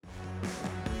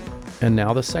And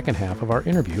now the second half of our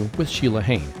interview with Sheila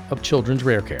Hain of Children's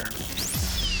Rare Care.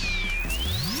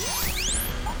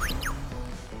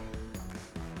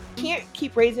 Can't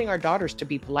keep raising our daughters to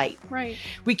be polite. Right.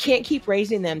 We can't keep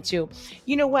raising them to,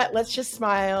 you know what, let's just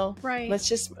smile. Right. No.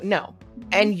 Mm-hmm.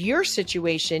 And your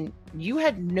situation, you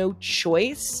had no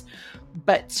choice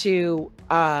but to,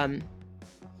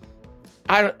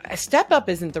 step up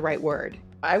isn't the right word.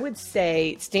 I would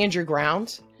say stand your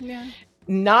ground. Yeah.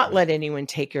 Not let anyone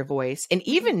take your voice. And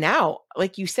even now,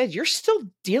 like you said, you're still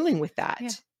dealing with that.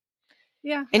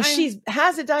 Yeah. And she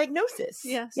has a diagnosis.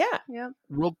 Yes. Yeah. Yeah.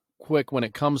 Real quick, when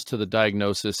it comes to the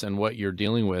diagnosis and what you're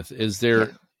dealing with, is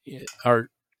there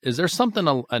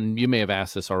something, and you may have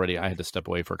asked this already, I had to step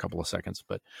away for a couple of seconds,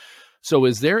 but so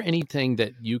is there anything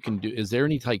that you can do? Is there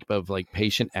any type of like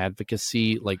patient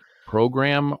advocacy, like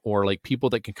program, or like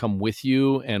people that can come with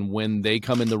you, and when they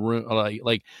come in the room,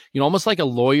 like almost like a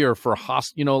lawyer for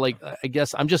like, I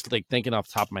guess I'm just like thinking off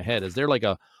the top of my head, is there like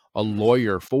a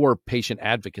lawyer for patient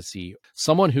advocacy,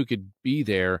 someone who could be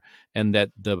there and that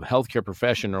the healthcare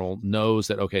professional knows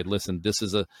that, okay, listen, this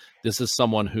is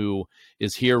someone who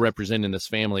is here representing this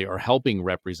family or helping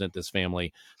represent this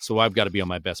family, so I've got to be on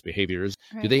my best behaviors.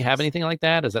 Right. Do they have anything like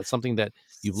that? Is that something that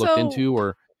you've looked into,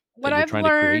 or what I've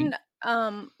learned?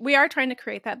 We are trying to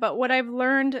create that, but what I've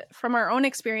learned from our own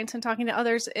experience and talking to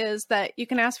others is that you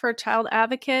can ask for a child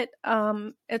advocate.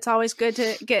 It's always good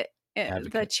to get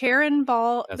the chair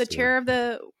involved, the chair of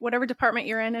the whatever department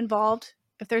you're in involved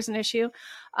if there's an issue.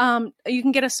 You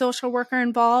can get a social worker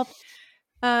involved,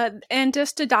 and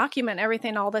just to document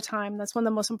everything all the time. That's one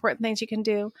of the most important things you can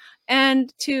do.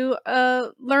 And to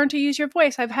learn to use your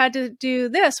voice. I've had to do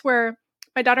this where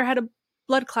my daughter had a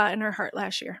blood clot in her heart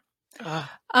last year.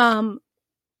 And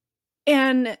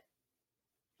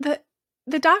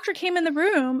the doctor came in the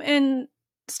room and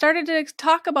started to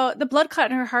talk about the blood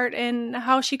clot in her heart and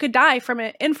how she could die from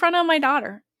it in front of my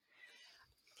daughter.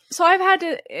 So I've had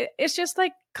to, it's just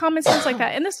like common sense like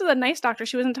that. And this is a nice doctor.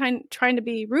 She wasn't trying to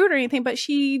be rude or anything, but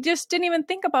she just didn't even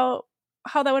think about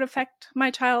how that would affect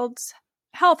my child's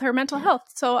health, her mental health.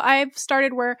 So I've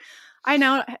started where I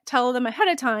now tell them ahead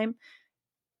of time,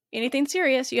 anything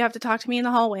serious, you have to talk to me in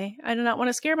the hallway. I do not want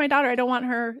to scare my daughter. I don't want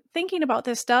her thinking about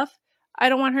this stuff. I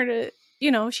don't want her to,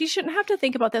 she shouldn't have to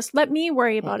think about this. Let me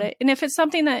worry about it. And if it's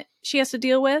something that she has to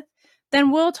deal with,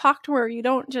 then we'll talk to her. You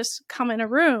don't just come in a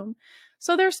room.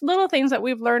 So there's little things that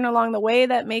we've learned along the way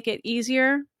that make it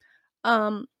easier.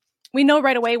 We know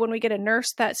right away when we get a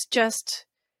nurse that's just,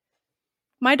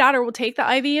 my daughter will take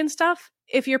the IV and stuff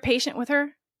if you're patient with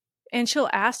her, and she'll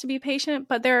ask to be patient.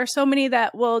 But there are so many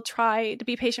that will try to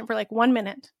be patient for like 1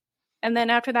 minute. And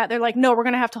then after that, they're like, no, we're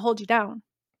going to have to hold you down.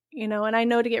 And I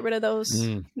know to get rid of those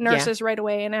nurses right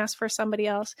away and ask for somebody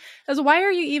else. Because why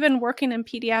are you even working in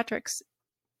pediatrics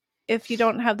if you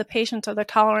don't have the patience or the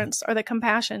tolerance or the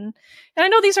compassion? And I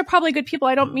know these are probably good people.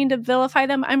 I don't mean to vilify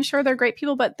them. I'm sure they're great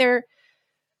people, but there's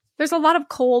a lot of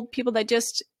cold people that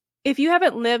just, if you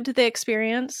haven't lived the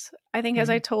experience, I think as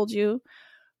I told you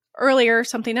earlier,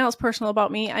 something else personal about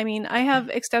me. I mean, I have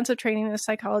extensive training in the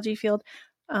psychology field.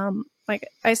 Like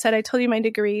I said, I told you my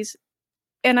degrees.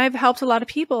 And I've helped a lot of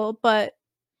people, but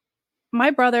my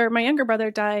younger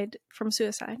brother died from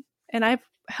suicide. And I've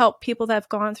helped people that have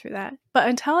gone through that. But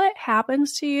until it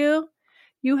happens to you,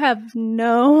 you have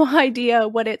no idea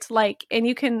what it's like. And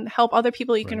you can help other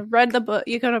people. You can read the book.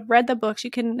 You can have read the books.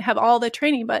 You can have all the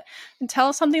training. But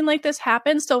until something like this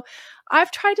happens, so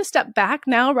I've tried to step back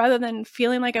now rather than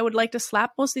feeling like I would like to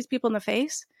slap most of these people in the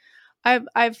face.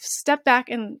 I've stepped back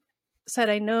and said,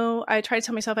 I try to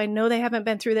tell myself, I know they haven't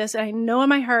been through this. And I know in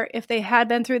my heart, if they had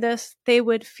been through this, they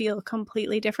would feel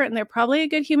completely different. And they're probably a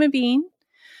good human being.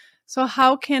 So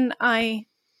how can I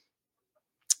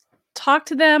talk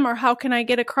to them, or how can I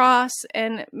get across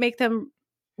and make them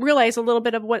realize a little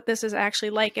bit of what this is actually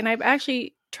like? And I've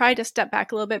actually tried to step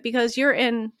back a little bit, because you're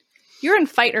in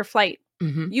fight or flight.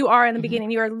 Mm-hmm. You are in the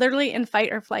beginning. You are literally in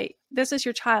fight or flight. This is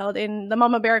your child, and the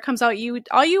mama bear comes out.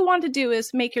 All you want to do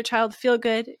is make your child feel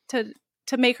good to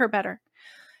make her better,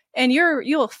 and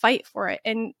you'll fight for it.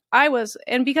 And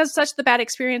because of such the bad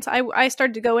experience, I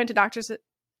started to go into doctor's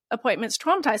appointments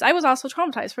traumatized. I was also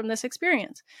traumatized from this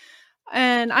experience,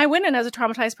 and I went in as a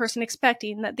traumatized person,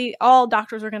 expecting that all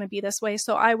doctors are going to be this way.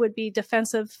 So I would be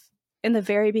defensive in the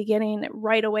very beginning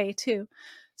right away too.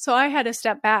 So I had to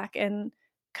step back and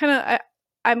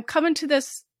I'm coming to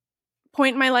this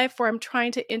point in my life where I'm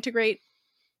trying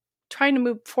to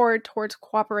move forward towards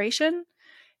cooperation.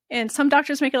 And some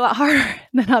doctors make it a lot harder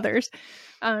than others.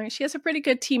 She has a pretty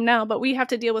good team now, but we have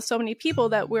to deal with so many people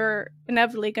that we're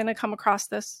inevitably going to come across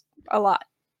this a lot.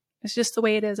 It's just the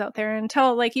way it is out there.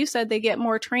 Until, like you said, they get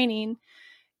more training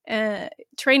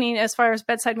training as far as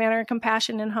bedside manner and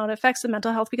compassion and how it affects the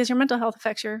mental health, because your mental health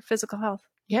affects your physical health.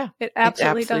 Yeah, it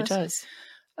absolutely does.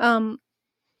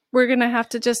 We're going to have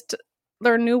to just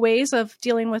learn new ways of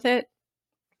dealing with it.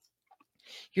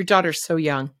 Your daughter's so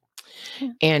young,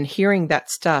 and hearing that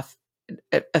stuff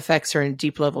affects her in a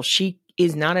deep level. She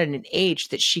is not at an age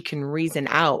that she can reason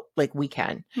out like we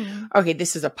can. Okay,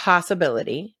 this is a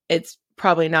possibility. It's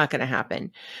probably not going to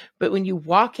happen. But when you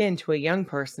walk into a young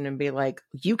person and be like,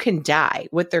 you can die,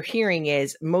 what they're hearing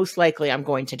is, most likely I'm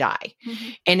going to die.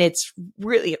 And it's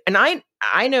really, and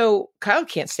I know Kyle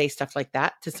can't say stuff like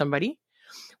that to somebody.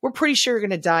 We're pretty sure you're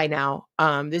going to die now.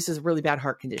 This is a really bad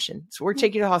heart condition, so we're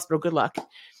taking you to the hospital. Good luck.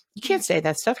 You can't say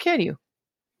that stuff, can you?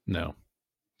 No.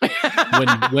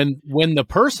 when the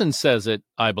person says it,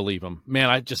 I believe them. Man,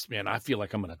 I feel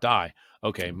like I'm going to die.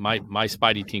 Okay, my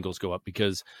spidey tingles go up,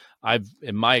 because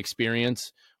in my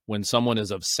experience, when someone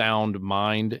is of sound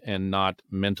mind and not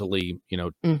mentally,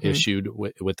 issued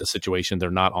with the situation, they're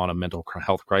not on a mental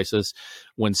health crisis.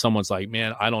 When someone's like,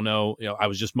 man, I don't know, I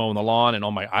was just mowing the lawn and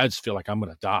I just feel like I'm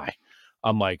going to die.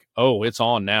 I'm like, oh, it's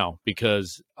on now,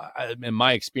 because in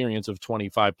my experience of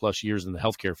 25 plus years in the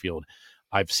healthcare field,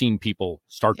 I've seen people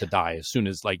start to die as soon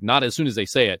as, not as soon as they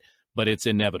say it, but it's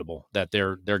inevitable that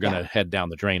they're going to head down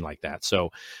the drain like that.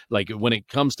 So when it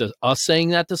comes to us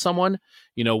saying that to someone,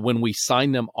 when we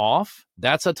sign them off,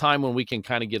 that's a time when we can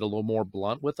kind of get a little more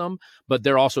blunt with them, but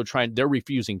they're also they're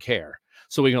refusing care.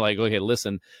 So we can okay,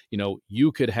 listen,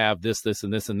 you could have this,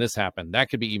 and this happen. That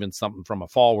could be even something from a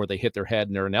fall where they hit their head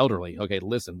and they're an elderly. Okay,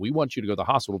 listen, we want you to go to the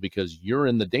hospital because you're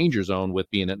in the danger zone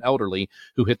with being an elderly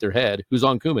who hit their head, who's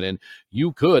on Coumadin.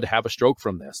 You could have a stroke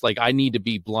from this. I need to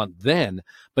be blunt then,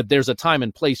 but there's a time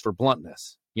and place for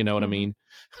bluntness. You know what I mean?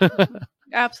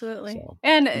 Absolutely. So.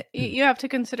 And you have to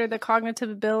consider the cognitive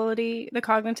ability of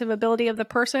the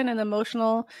person, and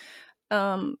the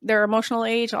their emotional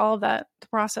age, all of that, to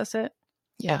process it.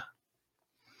 Yeah.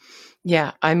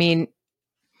 Yeah. I mean,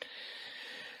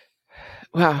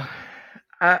 wow.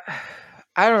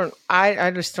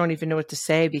 I just don't even know what to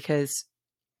say, because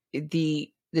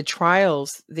the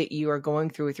trials that you are going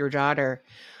through with your daughter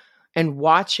and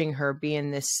watching her be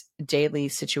in this daily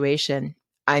situation.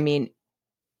 I mean,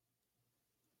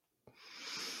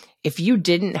 if you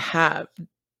didn't have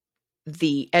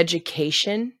the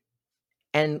education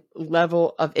and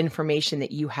level of information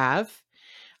that you have,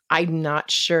 I'm not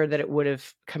sure that it would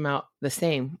have come out the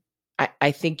same.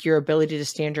 I think your ability to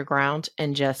stand your ground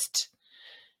and just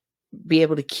be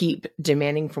able to keep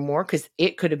demanding for more, because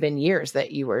it could have been years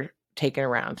that you were taken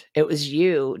around. It was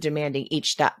you demanding each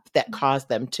step that caused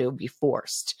them to be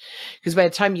forced. Because by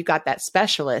the time you got that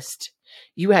specialist,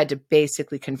 you had to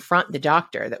basically confront the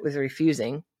doctor that was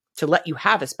refusing to let you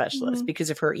have a specialist because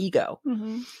of her ego.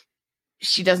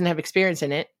 She doesn't have experience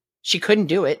in it. She couldn't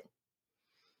do it.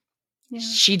 Yeah.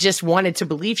 She just wanted to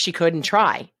believe she could and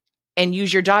try and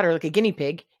use your daughter like a guinea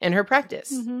pig in her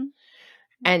practice.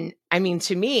 And I mean,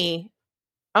 to me,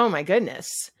 oh my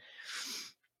goodness.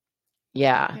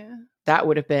 Yeah. That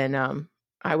would have been,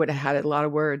 I would have had a lot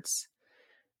of words.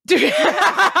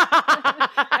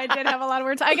 I did have a lot of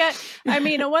words. like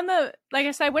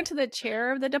I said, I went to the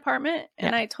chair of the department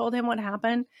and I told him what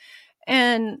happened,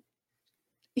 and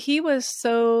he was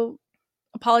so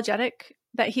apologetic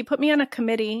that he put me on a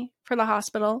committee for the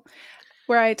hospital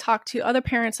where I talked to other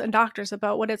parents and doctors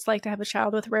about what it's like to have a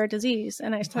child with rare disease.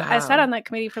 And I sat on that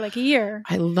committee for a year.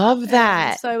 I love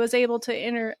that. And so I was able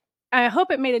to I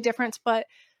hope it made a difference, but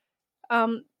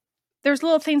there's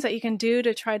little things that you can do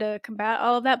to try to combat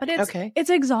all of that, but it's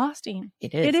exhausting.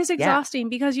 It is exhausting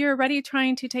because you're already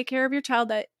trying to take care of your child.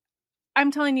 That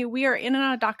I'm telling you, we are in and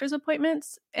out of doctor's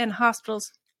appointments and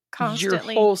hospitals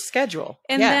constantly. Your whole schedule.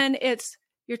 And then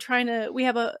we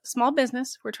have a small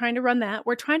business. We're trying to run that.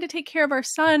 We're trying to take care of our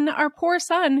son, our poor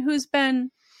son, who's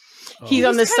been... He's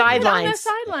on the sidelines.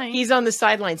 He's on the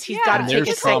sidelines. He's got to take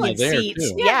a second seat.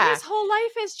 Yeah, his whole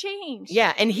life has changed.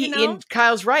 Yeah, and and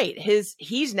Kyle's right.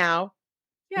 He's now...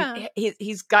 Yeah.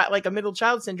 He's got like a middle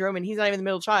child syndrome, and he's not even the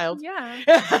middle child. Yeah.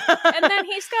 And then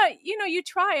he's got, you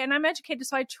try, and I'm educated,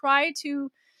 so I try to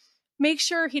make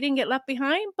sure he didn't get left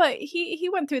behind. But he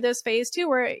went through this phase too,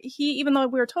 where even though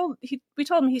we told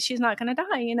him she's not going to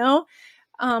die,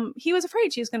 he was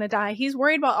afraid she's going to die. He's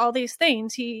worried about all these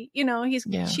things.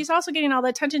 She's also getting all the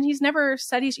attention. He's never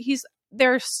said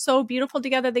they're so beautiful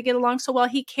together. They get along so well.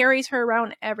 He carries her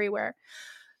around everywhere.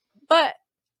 But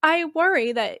I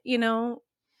worry that,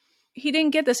 he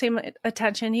didn't get the same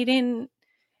attention.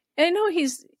 I know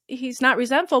he's not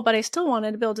resentful, but I still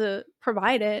wanted to be able to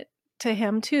provide it to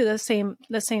him too, the same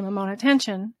amount of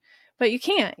attention. but you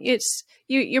can't.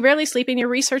 You're barely sleeping. You're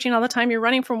researching all the time. You're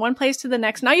running from one place to the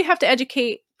next. Now you have to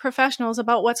educate professionals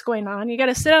about what's going on. You got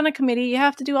to sit on a committee. You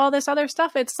have to do all this other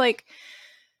stuff. It's like,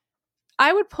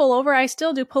 I would pull over. I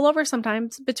still do pull over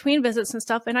sometimes between visits and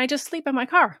stuff. And I just sleep in my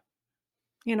car,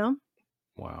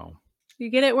 Wow. You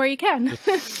get it where you can.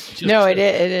 No, it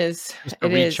is. Just to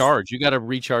recharge. You got to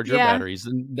recharge your batteries.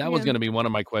 And that was going to be one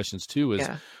of my questions too, is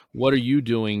what are you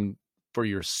doing for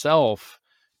yourself?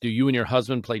 Do you and your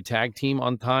husband play tag team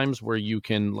on times where you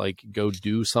can like go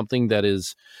do something that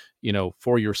is,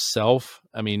 for yourself?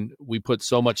 I mean, we put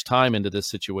so much time into this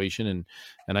situation,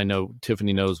 and I know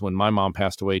Tiffany knows when my mom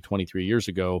passed away 23 years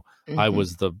ago, mm-hmm.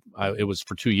 It was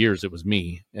for 2 years, it was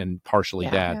me and partially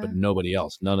dad, but nobody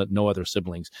else, no other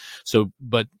siblings. So,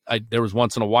 but there was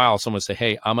once in a while someone would say,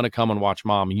 hey, I'm going to come and watch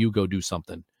mom, and you go do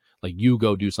something.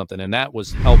 And that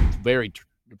was very,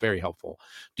 very helpful.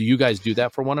 Do you guys do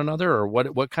that for one another, or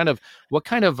what kind of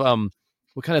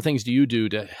things do you do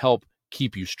to help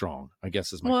keep you strong, I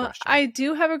guess is my question. I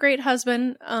do have a great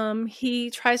husband. He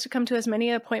tries to come to as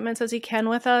many appointments as he can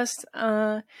with us.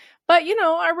 But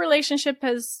our relationship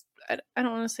has, I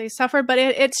don't want to say suffered, but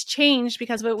it's changed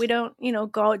because of it. We don't,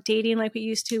 go out dating like we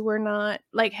used to. We're not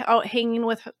like out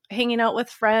hanging out with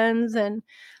friends. And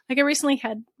like I recently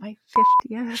had my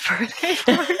 50th birthday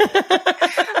party.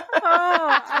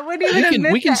 I wouldn't even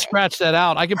admit we can scratch that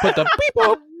out. I can put the beep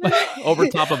over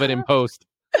top of it in post.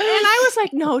 And I was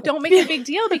like, no, don't make a big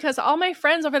deal, because all my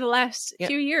friends over the last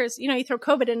few years, you throw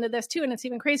COVID into this too, and it's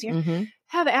even crazier,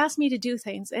 have asked me to do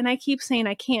things. And I keep saying,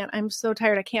 I can't. I'm so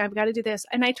tired. I can't. I've got to do this.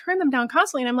 And I turn them down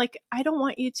constantly. And I'm like, I don't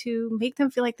want you to make them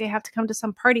feel like they have to come to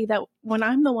some party that when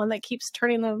I'm the one that keeps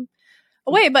turning them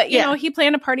away. But, he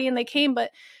planned a party and they came.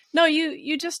 But no,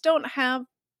 you just don't have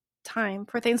time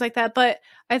for things like that. But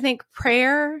I think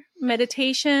prayer,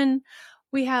 meditation,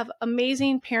 we have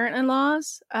amazing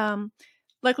parent-in-laws.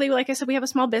 Luckily, like I said, we have a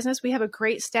small business. We have a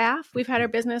great staff. We've had our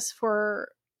business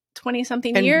for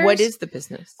 20-something years. And what is the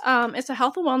business? It's a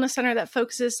health and wellness center that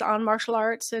focuses on martial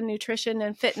arts and nutrition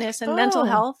and fitness and mental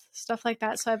health, stuff like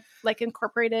that. So I've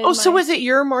incorporated. Oh, so was it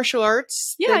your martial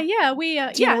arts? Yeah. We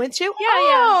went to?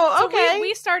 Yeah. So okay.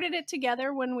 We started it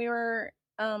together when we were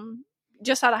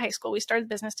just out of high school. We started the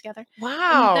business together.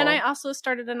 Wow. And then I also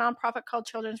started a nonprofit called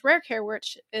Children's Rare Care,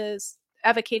 which is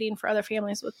advocating for other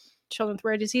families with children with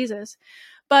rare diseases.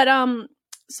 But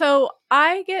so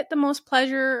I get the most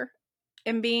pleasure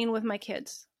in being with my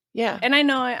kids. Yeah. And I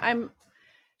know I'm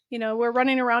we're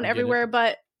running around everywhere,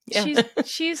 but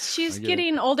she's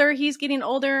getting older, he's getting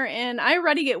older, and I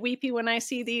already get weepy when I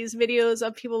see these videos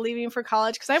of people leaving for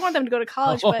college, because I want them to go to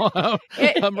college, but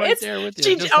I'm right there with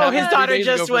you. His daughter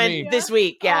just went this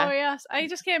week. Yeah. Oh yes. I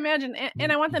just can't imagine.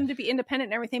 And I want them to be independent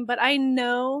and everything, but I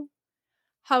know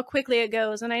how quickly it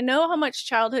goes, and I know how much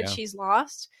childhood she's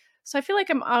lost. So I feel like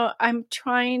I'm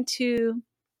trying to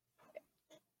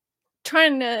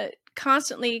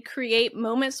constantly create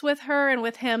moments with her and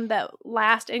with him that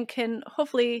last and can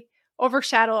hopefully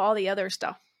overshadow all the other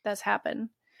stuff that's happened.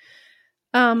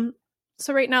 So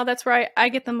right now, that's where I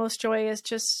get the most joy, is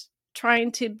just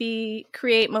trying to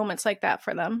create moments like that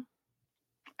for them.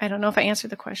 I don't know if I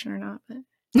answered the question or not, but.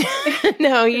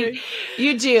 No,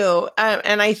 you do.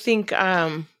 And I think,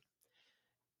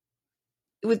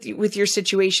 with your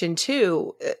situation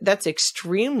too, that's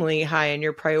extremely high on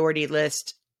your priority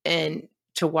list, and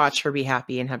to watch her be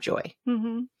happy and have joy.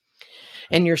 Mm-hmm.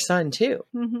 And your son too.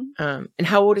 Mm-hmm. And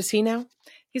how old is he now?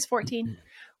 He's 14.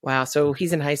 Wow. So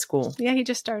he's in high school. Yeah. He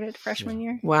just started freshman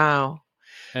year. Wow.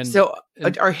 And so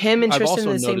are him interested in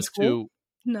the same school? Too,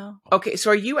 no. Okay. So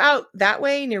are you out that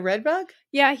way near Redbug?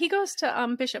 Yeah. He goes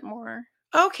to Bishop Moore.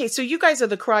 Okay, so you guys are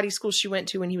the karate school she went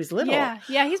to when he was little. Yeah,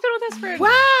 he's been with us for.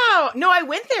 Wow! No, I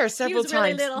went there several times.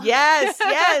 Really little. Yes.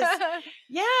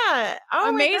 Yeah. Oh,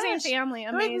 amazing family.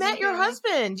 Amazing. I met your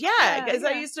husband. Yeah, because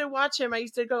I used to watch him. I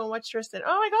used to go and watch Tristan.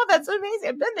 Oh my God, that's amazing!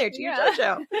 I've been there to your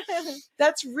JoJo.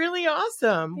 That's really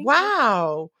awesome. Thank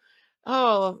wow. You.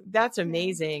 Oh, that's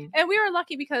amazing. And we were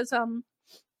lucky because our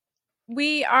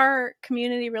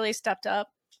community really stepped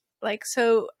up. Like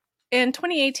so. In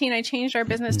 2018, I changed our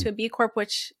business to a B Corp,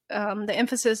 which the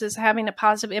emphasis is having a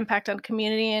positive impact on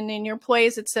community and in your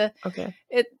employees. It's a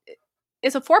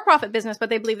for-profit business, but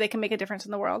they believe they can make a difference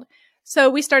in the world. So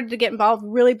we started to get involved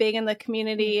really big in the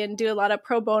community and do a lot of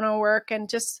pro bono work, and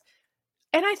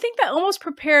I think that almost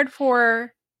prepared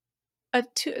for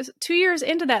 2 years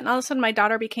into that. And all of a sudden, my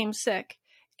daughter became sick,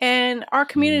 and our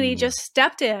community just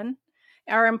stepped in.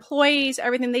 Our employees,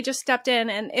 everything, they just stepped in.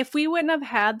 And if we wouldn't have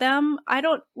had them,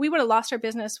 we would have lost our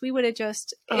business. We would have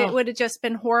it would have just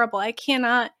been horrible. I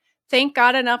cannot thank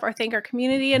God enough or thank our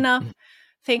community enough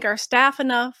thank our staff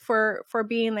enough for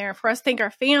being there for us. Thank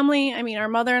our family. I mean, our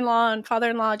mother-in-law and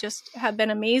father-in-law just have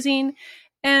been amazing.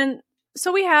 And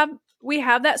so we have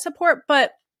that support,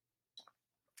 but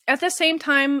at the same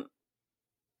time,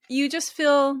 you just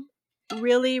feel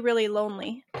really, really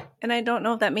lonely. And I don't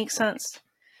know if that makes sense.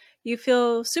 You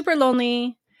feel super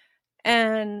lonely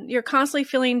and you're constantly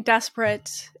feeling desperate.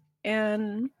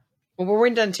 And well, when we're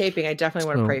done taping, I definitely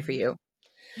want to pray for you.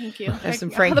 Thank you. I have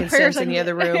some frankincense in the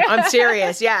other room. I'm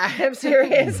serious. Yeah, I'm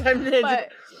serious. And I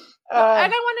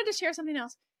wanted to share something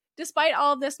else. Despite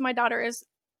all of this, my daughter is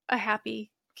a happy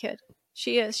kid.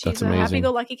 She is. She's a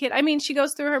happy-go-lucky kid. I mean, she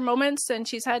goes through her moments and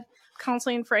she's had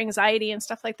counseling for anxiety and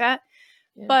stuff like that.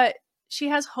 Yeah. But she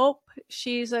has hope.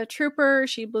 She's a trooper.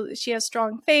 She has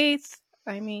strong faith.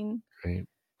 I mean, great.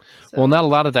 So. Well, not a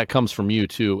lot of that comes from you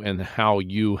too, and how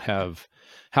you have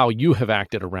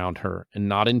acted around her, and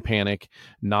not in panic,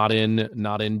 not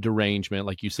in derangement.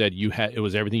 Like you said, it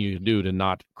was everything you could do to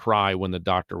not cry when the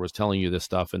doctor was telling you this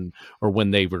stuff, or when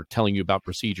they were telling you about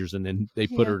procedures, and then they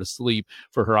put her to sleep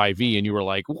for her IV, and you were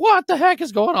like, "What the heck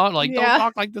is going on? Like, don't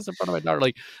talk like this in front of my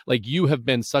daughter." Like you have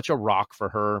been such a rock for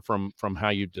her from how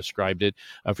you described it,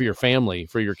 for your family,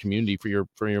 for your community, for your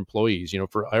employees,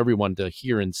 for everyone to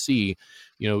hear and see.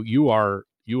 You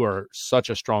are such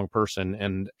a strong person,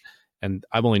 and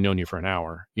I've only known you for an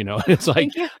hour. It's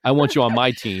like, I want you on my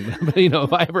team. But,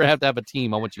 if I ever have to have a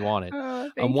team, I want you on it.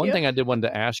 One thing I did want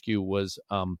to ask you was,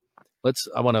 I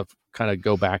want to kind of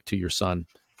go back to your son,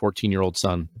 14-year-old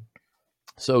son.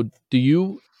 So do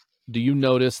you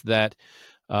notice that,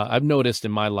 I've noticed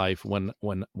in my life when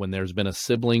there's been a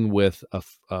sibling with a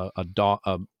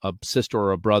sister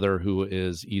or a brother who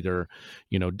is either,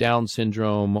 Down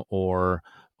syndrome or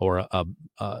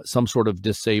some sort of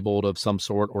disabled of some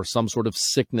sort, or some sort of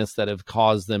sickness that have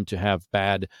caused them to have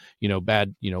bad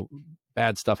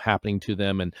stuff happening to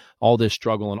them, and all this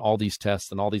struggle and all these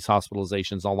tests and all these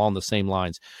hospitalizations all on the same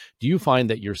lines. Do you find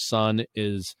that your son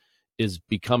is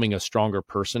becoming a stronger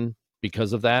person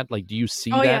because of that? Like, do you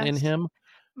see that in him?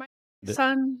 My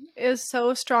son is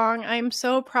so strong. I'm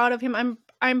so proud of him.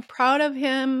 I'm proud of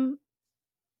him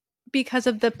because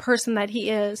of the person that he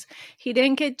is. He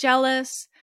didn't get jealous.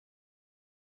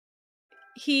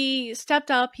 He stepped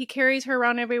up. He carries her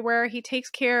around everywhere. He takes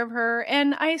care of her.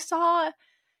 And I saw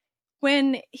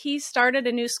when he started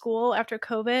a new school after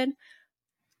COVID,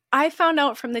 I found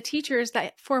out from the teachers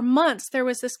that for months there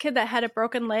was this kid that had a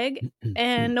broken leg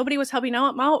and nobody was helping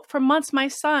him out. For months, my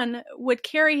son would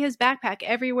carry his backpack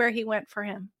everywhere he went for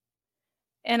him.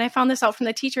 And I found this out from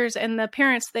the teachers and the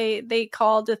parents. They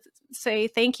called to say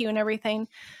thank you and everything.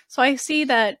 So I see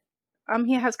that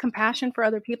he has compassion for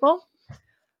other people.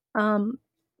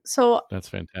 So that's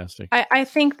fantastic. I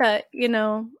think that,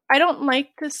 I don't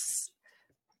like this.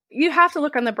 You have to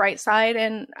look on the bright side.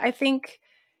 And I think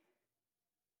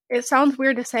it sounds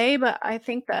weird to say, but I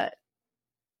think that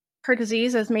her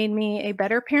disease has made me a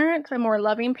better parent, a more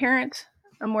loving parent,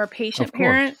 a more patient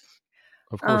parent.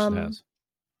 Of course it has.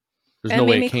 There's and no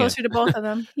way made me closer to both of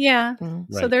them. Yeah. Right,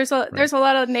 so there's a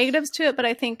lot of negatives to it, but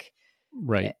I think,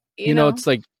 it's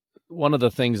like, one of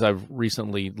the things I've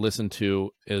recently listened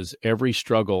to is every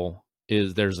struggle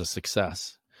there's a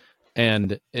success,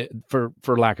 and for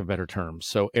lack of better terms.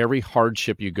 So every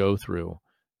hardship you go through,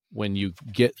 when you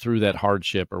get through that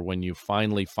hardship, or when you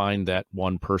finally find that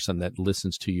one person that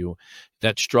listens to you,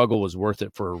 that struggle was worth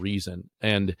it for a reason.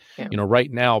 And,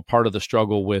 right now, part of the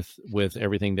struggle with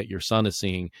everything that your son is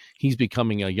seeing, he's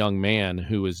becoming a young man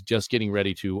who is just getting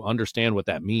ready to understand what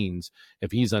that means.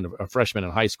 If he's a freshman in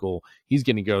high school, he's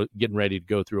getting ready to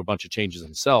go through a bunch of changes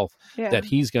himself, that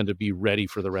he's going to be ready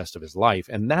for the rest of his life.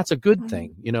 And that's a good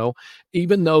thing.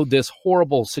 Even though this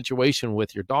horrible situation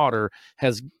with your daughter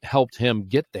has helped him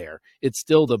get there, it's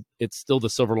still the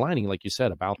silver lining, like you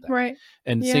said, about that. Right.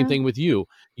 And same thing with you.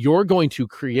 You're going to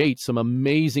create some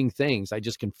amazing things. I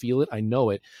just can feel it. I know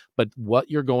it. But what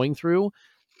you're going through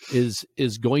is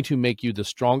going to make you the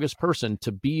strongest person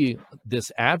to be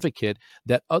this advocate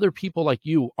that other people like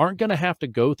you aren't going to have to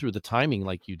go through the timing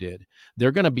like you did.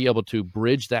 They're going to be able to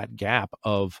bridge that gap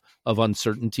of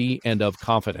uncertainty and of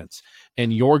confidence.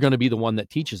 And you're going to be the one that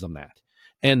teaches them that.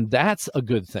 And that's a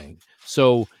good thing.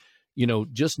 So,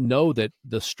 just know that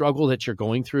the struggle that you're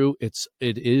going through, it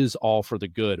is all for the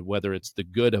good, whether it's the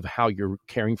good of how you're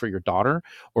caring for your daughter,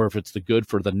 or if it's the good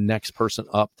for the next person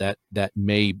up that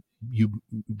may you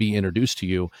be introduced to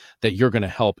you, that you're going to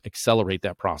help accelerate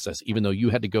that process, even though you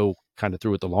had to go kind of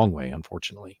through it the long way,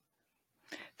 unfortunately.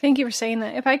 Thank you for saying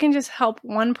that. If I can just help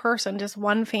one person, just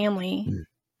one family,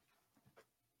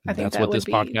 I think that's what this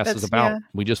podcast is about. Yeah.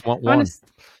 We just want one.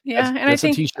 And that's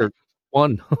a t-shirt.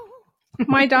 One.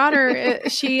 My daughter,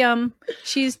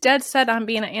 she's dead set on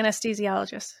being an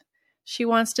anesthesiologist. She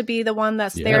wants to be the one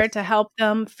that's there to help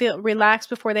them feel relaxed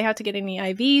before they have to get any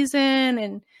IVs in,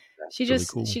 and she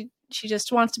just cool. she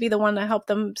just wants to be the one to help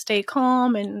them stay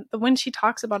calm. And when she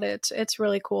talks about it, it's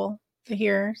really cool to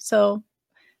hear. So,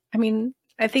 I mean,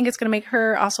 I think it's going to make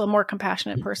her also a more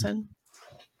compassionate person.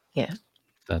 Yeah,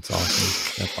 that's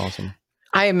awesome. That's awesome.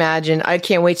 I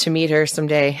can't wait to meet her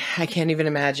someday. I can't even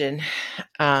imagine.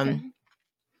 And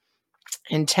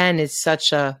 10 is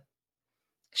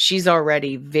she's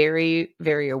already very,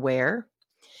 very aware.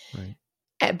 Right.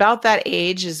 About that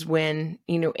age is when,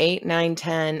 8, 9,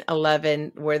 10,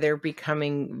 11, where they're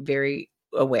becoming very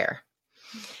aware.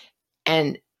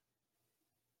 And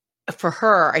for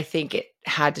her, I think it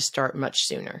had to start much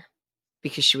sooner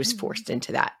because she was forced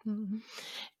into that. Mm-hmm.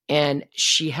 And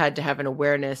she had to have an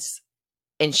awareness,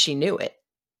 and she knew it.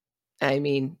 I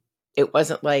mean, it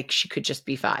wasn't like she could just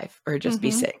be 5 or just be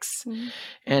 6. Mm-hmm.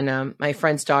 And my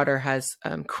friend's daughter has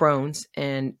Crohn's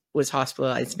and was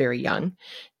hospitalized very young.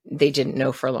 They didn't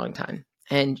know for a long time.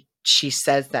 And she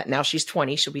says that now she's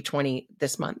 20. She'll be 20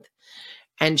 this month.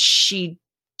 And she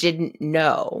didn't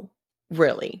know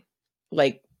really,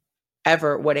 like,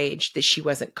 ever what age that she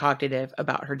wasn't cognitive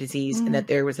about her disease and that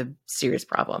there was a serious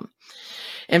problem.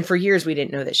 And for years, we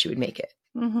didn't know that she would make it.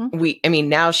 Mm-hmm.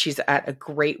 Now she's at a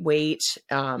great weight.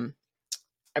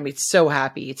 So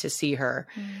happy to see her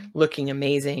looking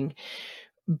amazing.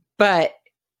 But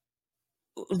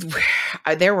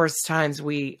there were times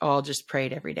we all just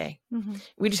prayed every day. Mm-hmm.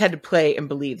 We just had to pray and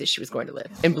believe that she was going to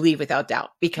live and believe without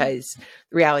doubt, because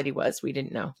the reality was we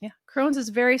didn't know. Yeah. Crohn's is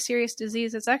a very serious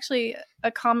disease. It's actually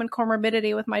a common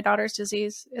comorbidity with my daughter's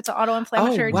disease. It's an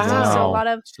autoinflammatory disease. So a lot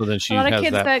of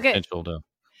kids that get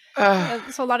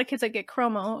so a lot of kids that get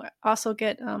chromo also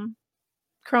get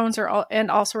Crohn's and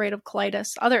ulcerative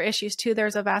colitis. Other issues too.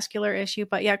 There's a vascular issue,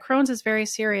 but yeah, Crohn's is very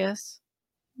serious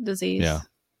disease. Yeah.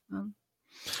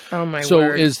 Oh my so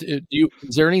word. Is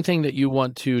there anything that you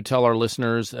want to tell our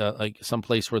listeners, like some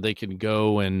place where they can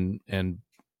go and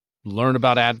learn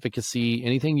about advocacy?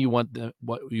 Anything you want,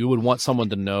 what you would want someone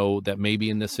to know that may be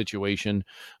in this situation,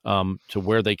 to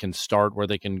where they can start, where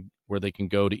they can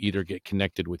go to either get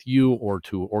connected with you or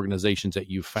to organizations that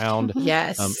you found?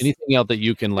 Yes. Anything else that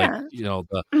you can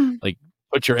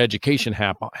put your education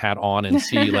hat on and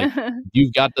see, like,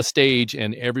 you've got the stage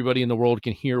and everybody in the world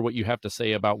can hear what you have to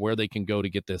say about where they can go to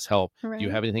get this help. Right. Do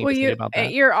you have anything to say about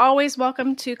that? You're always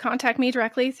welcome to contact me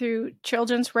directly through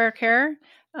Children's Rare Care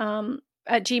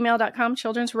at gmail.com,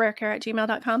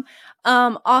 children'srarecare@gmail.com.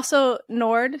 Also,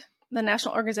 NORD, the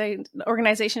National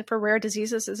Organization for Rare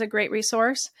Diseases, is a great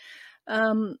resource.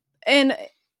 And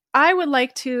I would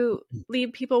like to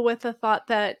leave people with the thought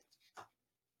that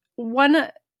one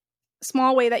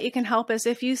small way that you can help is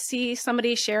if you see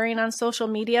somebody sharing on social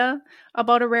media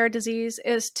about a rare disease,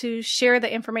 is to share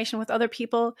the information with other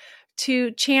people,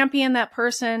 to champion that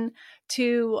person,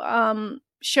 to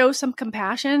show some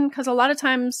compassion. Because a lot of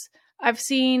times I've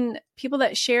seen people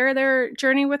that share their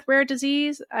journey with rare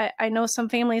disease. I know some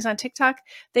families on TikTok,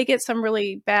 they get some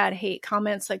really bad hate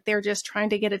comments, like they're just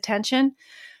trying to get attention.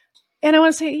 And I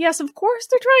want to say, yes, of course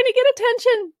they're trying to get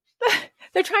attention.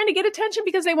 They're trying to get attention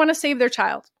because they want to save their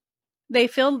child. They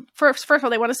feel, first of all,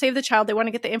 they want to save the child. They want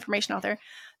to get the information out there.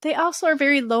 They also are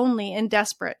very lonely and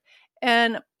desperate.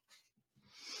 And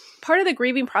part of the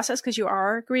grieving process, because you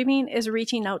are grieving, is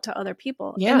reaching out to other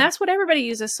people. Yeah. And that's what everybody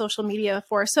uses social media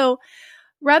for. So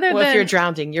rather than... if you're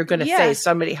drowning, you're going to say,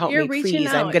 somebody help me, please.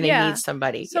 Out. I'm going to need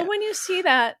somebody. So when you see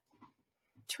that,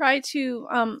 try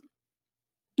to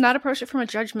not approach it from a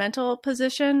judgmental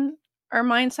position or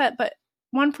mindset, but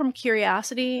one from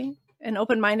curiosity and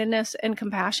open-mindedness and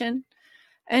compassion.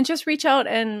 And just reach out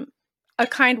and a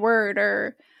kind word,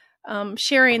 or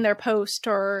sharing their post,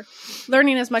 or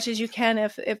learning as much as you can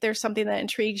if there's something that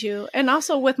intrigues you. And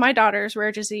also with my daughter's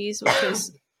rare disease, which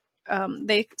is,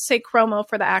 they say CROMO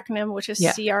for the acronym, which is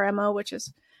CRMO, which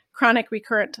is chronic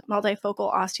recurrent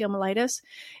multifocal osteomyelitis.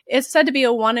 It's said to be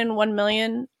a 1 in 1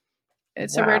 million.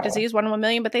 It's a rare disease, 1 in 1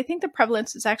 million, but they think the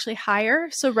prevalence is actually higher.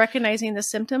 So recognizing the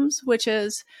symptoms, which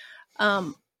is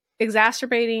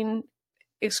exacerbating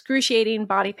excruciating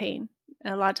body pain.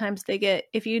 And a lot of times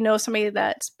if you know somebody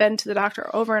that's been to the doctor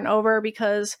over and over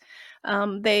because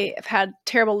they have had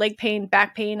terrible leg pain,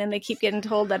 back pain, and they keep getting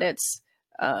told that it's,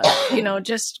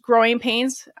 just growing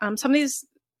pains. Some of these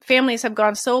families have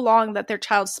gone so long that their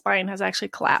child's spine has actually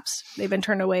collapsed. They've been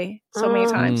turned away so many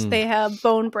times. They have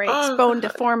bone breaks, bone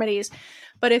deformities.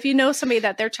 But if you know somebody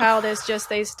that their child is just,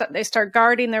 they start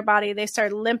guarding their body, they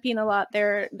start limping a lot,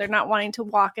 they're not wanting to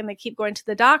walk, and they keep going to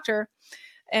the doctor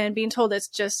and being told it's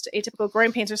just atypical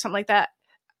growing pains or something like that,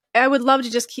 I would love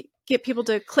to just get people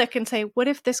to click and say, what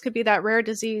if this could be that rare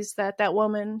disease that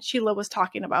woman Sheila was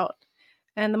talking about?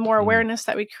 And the more awareness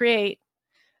that we create,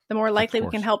 the more likely we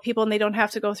can help people, and they don't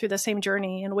have to go through the same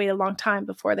journey and wait a long time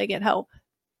before they get help.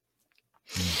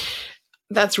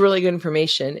 That's really good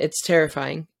information. It's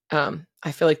terrifying.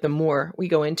 I feel like the more we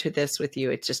go into this with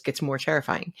you, it just gets more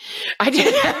terrifying.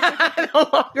 The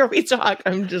longer we talk,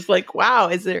 I'm just like, wow,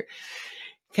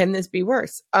 can this be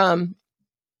worse?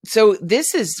 So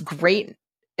this is great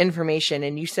information.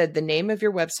 And you said the name of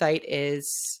your website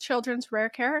is Children's Rare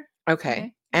Care.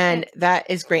 Okay. And that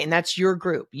is great. And that's your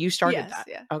group. You started that.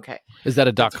 Yeah. Okay. Is that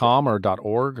a .com or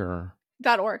 .org or?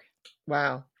 .org.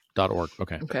 Wow. .org.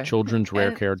 Okay. Children's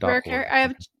Rare Care. Rare Care. I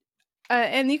have,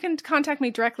 and you can contact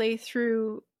me directly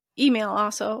through email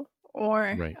also,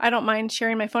 or I don't mind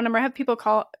sharing my phone number. I have people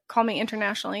call me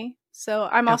internationally. So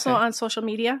I'm also on social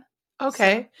media.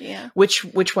 Okay. So, yeah. Which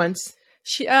ones?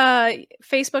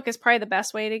 Facebook is probably the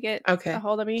best way to get a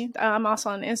hold of me. I'm also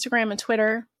on Instagram and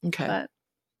Twitter. Okay. But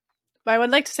I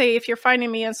would like to say, if you're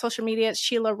finding me on social media, it's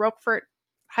Sheila Rochefort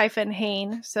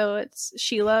 -Hain. So it's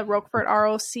Sheila Rochefort,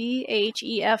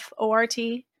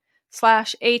 ROCHEFORT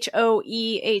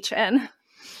 /HOEHN.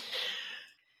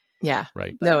 Yeah.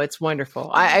 Right. No, it's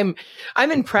wonderful. I'm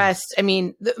impressed. I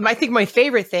mean, I think my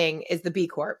favorite thing is the B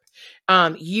Corp.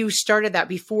 You started that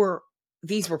before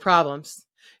these were problems.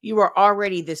 You were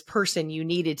already this person you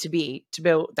needed to be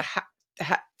able to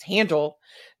handle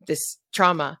this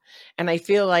trauma. And I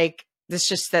feel like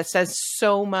that says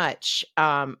so much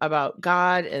about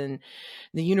God and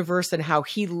the universe and how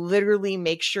he literally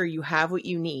makes sure you have what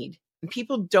you need. And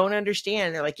people don't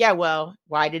understand. They're like, yeah, well,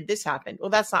 why did this happen? Well,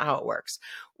 that's not how it works.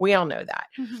 We all know that.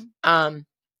 Mm-hmm.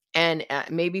 And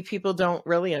maybe people don't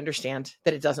really understand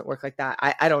that it doesn't work like that.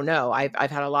 I don't know. I've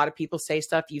had a lot of people say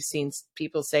stuff. You've seen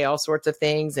people say all sorts of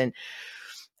things. And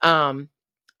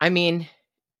I mean,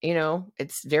 you know,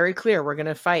 it's very clear we're going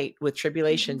to fight with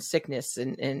tribulation, mm-hmm. sickness,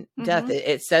 and mm-hmm. death.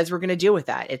 It says we're going to deal with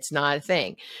that. It's not a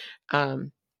thing.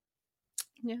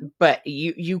 Yeah. But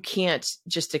you can't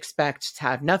just expect to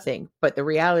have nothing. But the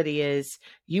reality is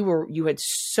you had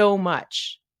so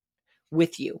much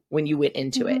with you when you went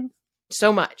into mm-hmm. it.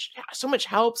 So much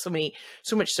help, so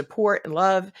much support and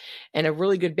love, and a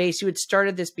really good base. You had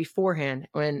started this beforehand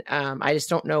when I just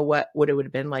don't know what it would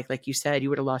have been like. Like you said, you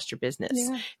would have lost your business.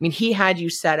 Yeah. I mean, he had you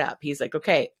set up. He's like,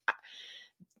 okay,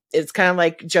 it's kind of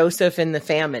like Joseph in the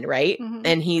famine, right? Mm-hmm.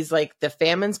 And he's like, the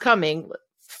famine's coming.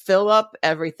 Fill up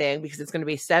everything because it's going to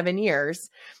be 7 years.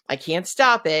 I can't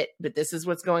stop it, but this is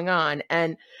what's going on.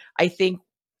 And I think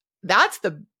that's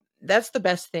the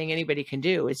best thing anybody can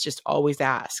do is just always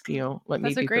ask, let me be prepared.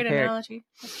 That's a great analogy.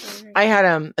 I had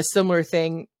a similar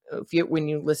thing when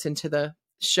you listen to the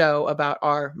show about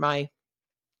my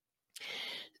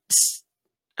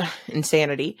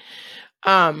insanity.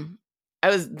 I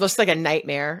was just like a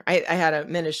nightmare. I had a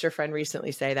minister friend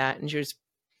recently say that, and she was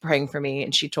praying for me,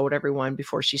 and she told everyone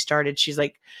before she started, she's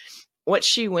like, what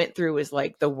she went through is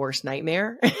like the worst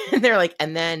nightmare. And they're like,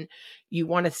 and then you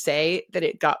want to say that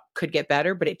it could get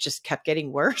better, but it just kept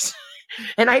getting worse.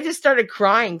 And I just started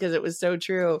crying because it was so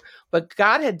true. But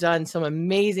God had done some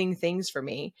amazing things for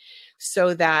me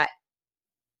so that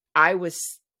I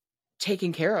was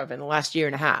taken care of in the last year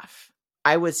and a half.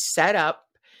 I was set up,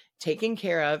 taken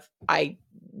care of.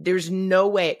 There's no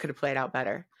way it could have played out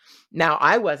better. Now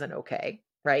I wasn't okay.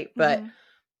 Right. But mm-hmm.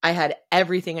 I had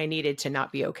everything I needed to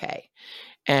not be okay.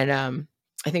 And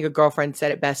I think a girlfriend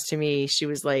said it best to me. She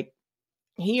was like,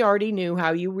 he already knew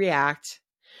how you react.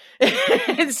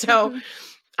 And so mm-hmm.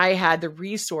 I had the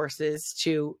resources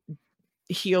to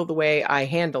heal the way I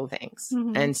handle things.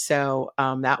 Mm-hmm. And so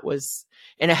that was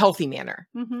in a healthy manner,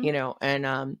 mm-hmm. And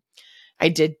I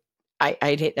did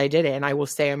it. And I will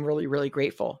say I'm really, really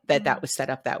grateful that that was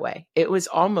set up that way. It was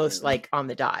almost like on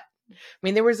the dot. I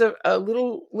mean, there was a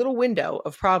little window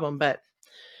of problem, but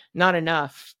not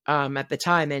enough at the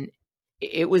time. And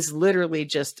it was literally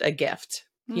just a gift,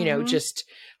 mm-hmm. Just,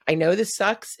 I know this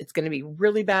sucks. It's going to be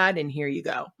really bad. And here you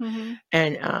go. Mm-hmm.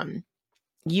 And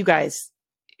you guys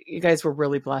were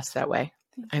really blessed that way.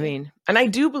 I mean, and I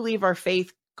do believe our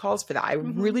faith calls for that. I'm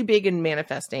mm-hmm. really big in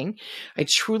manifesting. I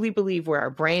truly believe where our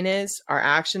brain is, our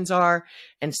actions are,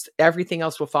 and everything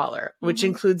else will follow, mm-hmm. which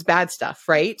includes bad stuff,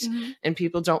 right? Mm-hmm. And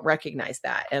people don't recognize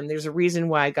that. And there's a reason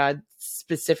why God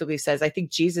specifically says, I think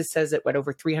Jesus says it,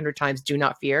 over 300 times, do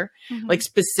not fear, mm-hmm. like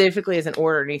specifically as an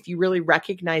order. And if you really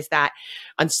recognize that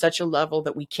on such a level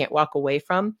that we can't walk away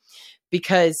from,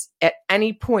 because at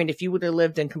any point, if you would have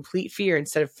lived in complete fear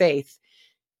instead of faith,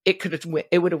 it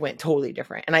would have went totally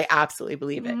different. And I absolutely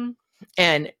believe it.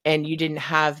 Mm-hmm. And you didn't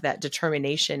have that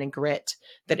determination and grit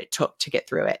that it took to get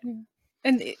through it.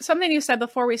 And something you said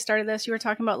before we started this, you were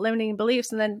talking about limiting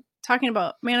beliefs and then talking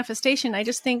about manifestation. I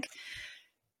just think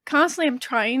constantly I'm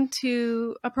trying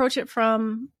to approach it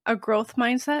from a growth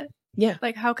mindset. Yeah.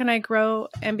 Like, how can I grow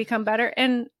and become better?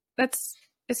 And it's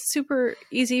super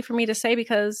easy for me to say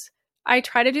because I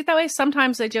try to do it that way.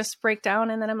 Sometimes I just break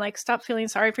down and then I'm like, stop feeling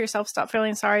sorry for yourself. Stop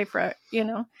feeling sorry for,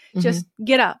 just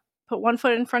get up, put one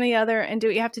foot in front of the other and do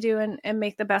what you have to do and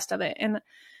make the best of it. And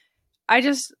I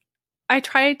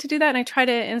try to do that and I try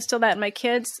to instill that in my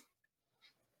kids,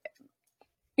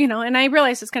 and I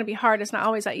realize it's going to be hard. It's not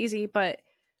always that easy, but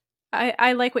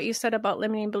I like what you said about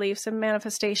limiting beliefs and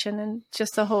manifestation and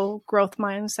just the whole growth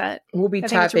mindset. We'll be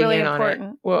tapping in on it.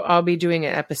 Well, I'll be doing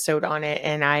an episode on it.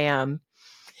 And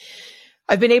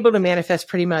I've been able to manifest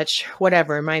pretty much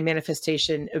whatever. My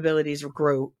manifestation abilities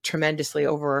grow tremendously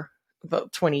over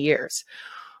about 20 years,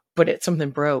 but something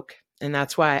broke. And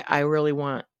that's why I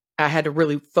had to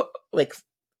really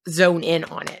zone in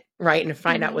on it, right? And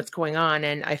find out what's going on.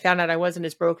 And I found out I wasn't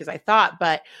as broke as I thought,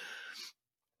 but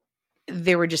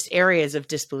there were just areas of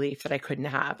disbelief that I couldn't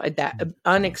have. That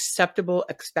unacceptable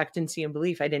expectancy and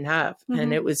belief I didn't have.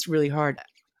 And it was really hard.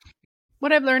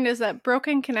 What I've learned is that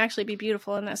broken can actually be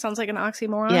beautiful. And that sounds like an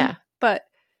oxymoron. Yeah. But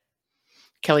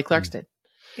Kelly Clarkson.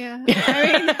 Yeah.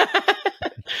 I mean,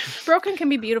 broken can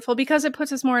be beautiful because it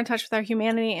puts us more in touch with our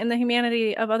humanity and the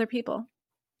humanity of other people.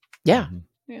 Yeah.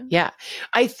 Yeah.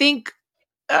 I think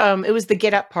it was the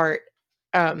get up part.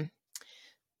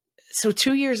 So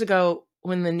 2 years ago,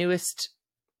 when the newest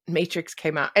Matrix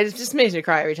came out, it just makes me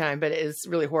cry every time, but it is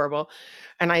really horrible.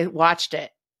 And I watched it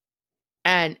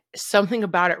and something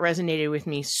about it resonated with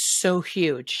me so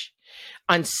huge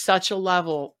on such a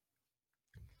level.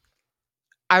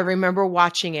 I remember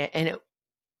watching it and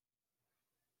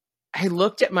I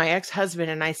looked at my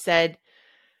ex-husband and I said,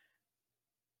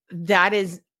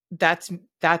 that's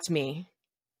me.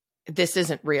 This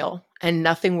isn't real and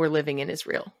nothing we're living in is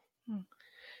real.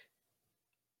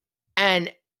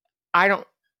 And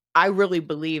I really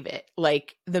believe it.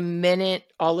 Like the minute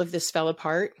all of this fell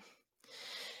apart,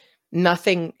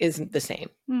 nothing isn't the same.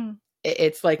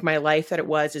 It's like my life that it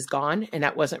was is gone and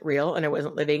that wasn't real and I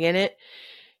wasn't living in it.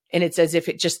 And it's as if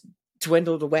it just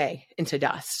dwindled away into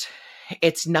dust.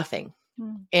 It's nothing.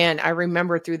 And I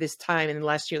remember through this time in the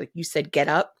last year, like you said, get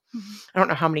up. I don't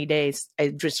know how many days I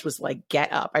just was like,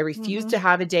 get up. I refused to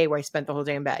have a day where I spent the whole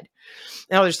day in bed.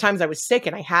 Now there's times I was sick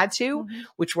and I had to,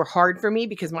 which were hard for me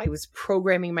because I was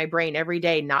programming my brain every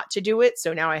day not to do it.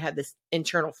 So now I had this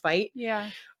internal fight. Yeah.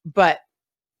 But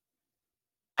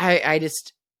I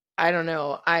don't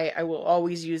know. I will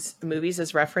always use movies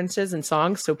as references and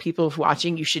songs. So people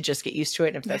watching, you should just get used to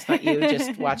it. And if that's not you,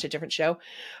 just watch a different show.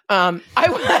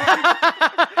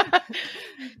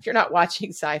 If you're not watching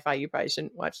sci-fi, you probably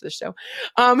shouldn't watch this show.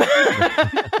 I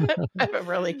have a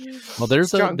really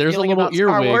there's a little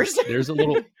earwig.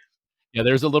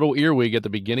 There's a little earwig at the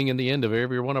beginning and the end of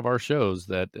every one of our shows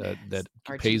that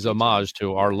pays homage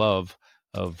to our love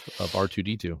of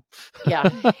R2-D2.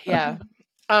 Yeah.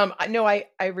 No, I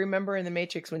remember in the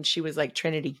Matrix when she was like,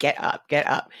 Trinity, get up.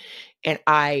 And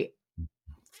I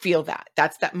feel that.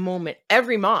 That's that moment.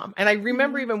 Every mom. And I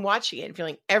remember even watching it and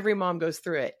feeling every mom goes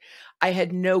through it. I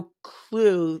had no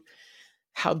clue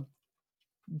how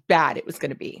bad it was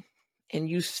going to be. And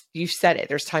you said it.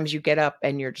 There's times you get up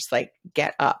and you're just like,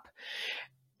 get up.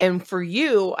 And for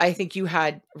you, I think you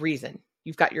had reason.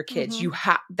 You've got your kids.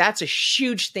 That's a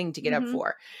huge thing to get up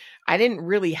for. I didn't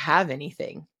really have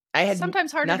anything. I had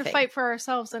sometimes harder nothing. to fight for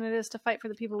ourselves than it is to fight for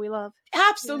the people we love.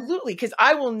 Absolutely. Because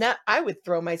I would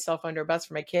throw myself under a bus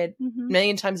for my kid a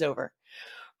million times over.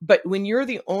 But when you're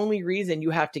the only reason you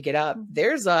have to get up,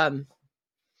 there's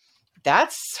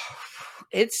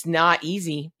it's not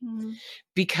easy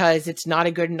because it's not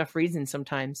a good enough reason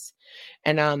sometimes.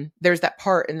 And there's that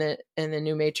part in the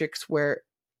new Matrix where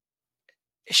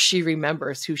she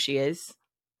remembers who she is.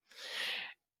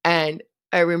 And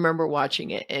I remember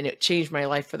watching it and it changed my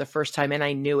life for the first time. And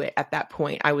I knew it at that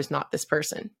point. I was not this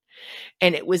person.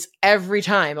 And it was every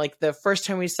time, like the first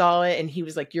time we saw it and he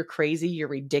was like, you're crazy, you're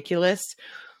ridiculous.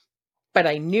 But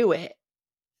I knew it.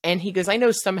 And he goes, I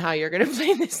know somehow you're going to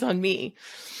blame this on me.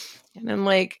 And I'm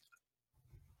like,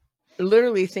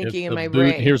 literally thinking in my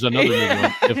brain. Here's another new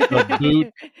one. If the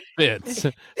boot fits.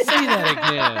 Say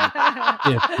that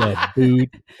again. If the boot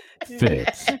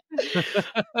fits.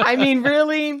 I mean,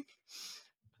 really,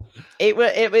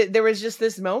 there was just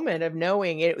this moment of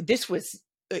knowing it. This was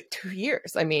 2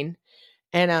 years. I mean,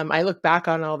 and I look back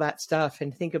on all that stuff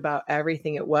and think about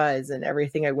everything it was and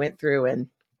everything I went through. And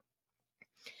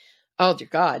oh dear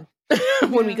God,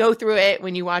 when we go through it,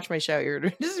 when you watch my show, you're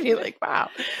just be like, wow.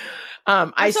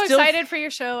 I'm so still excited for your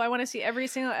show. I want to see every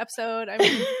single episode. I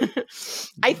mean,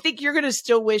 I think you're going to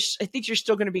still I think you're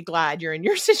still going to be glad you're in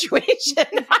your situation.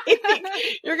 I think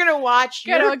you're going to watch.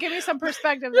 good. It'll give me some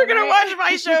perspective. You're then, going to right? watch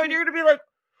my show and you're going to be like,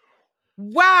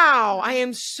 wow, I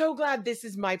am so glad this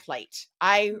is my plight.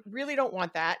 I really don't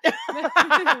want that.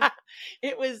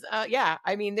 It was, yeah.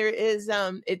 I mean, there is,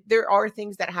 there are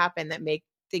things that happen that make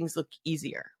things look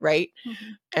easier. Right.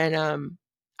 Mhm. And,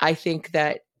 I think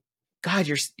that God,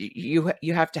 you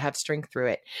have to have strength through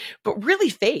it, but really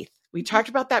faith. We talked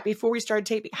about that before we started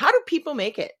taping. How do people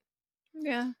make it?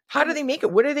 Yeah. How do they make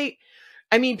it? What are they?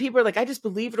 I mean, people are like, I just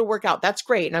believe it'll work out. That's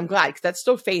great. And I'm glad because that's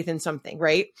still faith in something.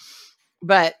 Right.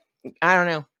 But I don't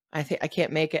know. I think I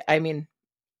can't make it. I mean,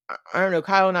 I don't know.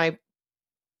 Kyle and I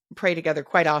pray together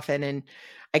quite often, and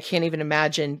I can't even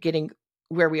imagine getting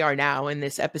where we are now in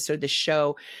this episode, this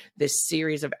show, this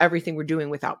series of everything we're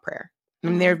doing without prayer. I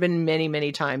mean, there have been many,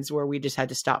 many times where we just had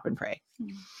to stop and pray.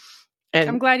 And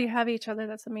I'm glad you have each other.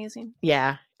 That's amazing.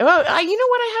 yeah. Well, you know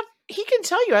what I have? He can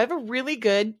tell you I have a really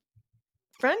good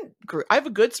friend group. I have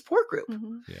a good support group.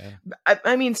 Mhm. Yeah.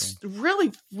 I mean,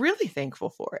 really, really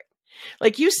thankful for it.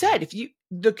 Like you said, if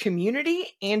the community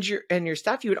and your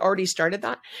staff, you had already started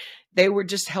that, they were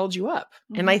just held you up.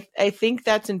 And I think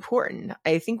that's important.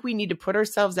 I think we need to put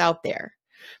ourselves out there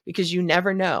because you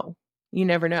never know. You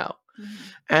never know.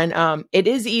 And it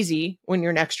is easy when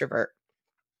you're an extrovert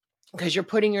because you're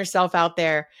putting yourself out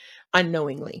there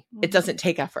unknowingly. It doesn't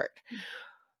take effort.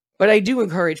 But I do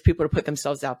encourage people to put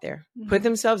themselves out there. Put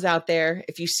themselves out there.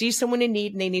 If you see someone in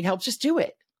need and they need help, just do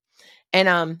it.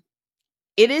 And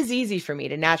it is easy for me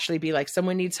to naturally be like,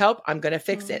 someone needs help, I'm going to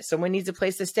fix it. Someone needs a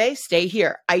place to stay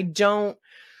here. I don't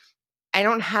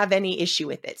have any issue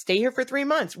with it. Stay here for 3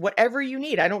 months, whatever you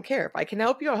need. I don't care. If I can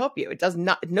help you, I'll help you. It does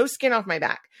not, no skin off my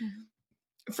back.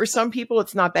 For some people,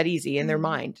 it's not that easy in their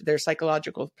mind, their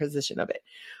psychological position of it.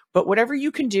 But whatever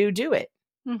you can do, do it.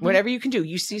 Whatever you can do.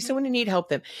 You see someone who need help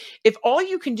them. If all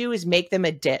you can do is make them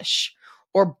a dish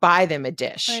or buy them a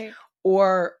dish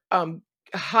or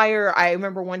I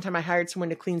remember one time I hired someone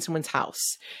to clean someone's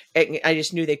house. I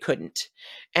just knew they couldn't.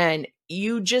 And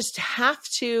you just have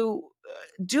to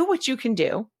do what you can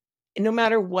do, no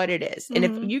matter what it is. And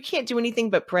if you can't do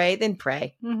anything but pray, then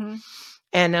pray.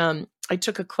 And I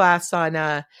took a class on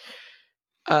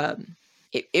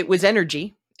it was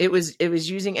energy. It was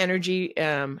using energy,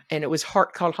 and it was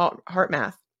called heart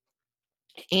math.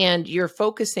 And you're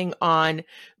focusing on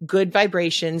good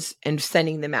vibrations and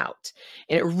sending them out.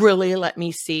 And it really let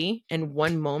me see in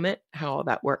one moment how all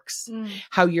that works,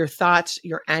 how your thoughts,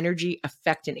 your energy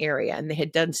affect an area. And they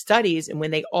had done studies. And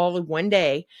when they all in one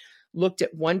day looked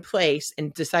at one place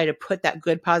and decided to put that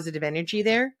good positive energy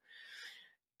there,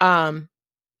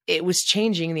 it was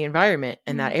changing the environment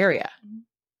in that area.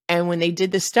 And when they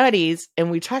did the studies and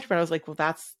we talked about it, I was like, well,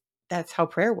 that's how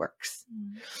prayer works.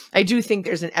 I do think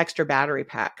there's an extra battery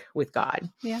pack with God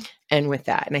and with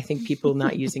that. And I think people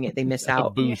not using it, they miss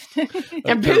out. Boost.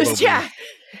 And boost, yeah.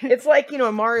 It's like,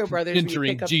 in Mario Brothers.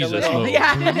 Entering Jesus mode. mode.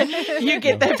 Yeah. You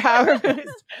get that power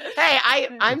boost. Hey,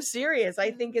 I'm serious.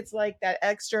 I think it's like that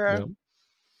extra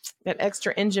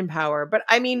engine power. But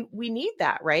I mean, we need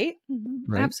that, right?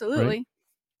 Right, Absolutely. right.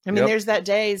 I mean, there's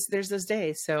those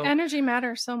days. So energy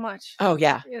matters so much. Oh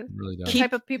yeah. It really does. The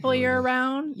type of people you're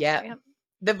around. Yeah.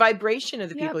 The vibration of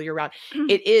the people you're around.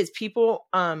 It is people,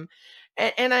 and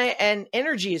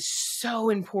energy is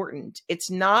so important. It's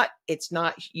not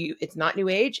new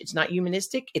age. It's not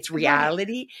humanistic. It's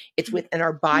reality. It's within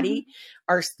our body.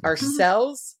 Our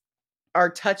cells are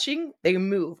touching, they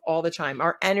move all the time.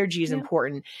 Our energy is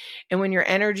important. And when your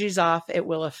energy is off, it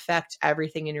will affect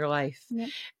everything in your life.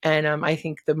 And I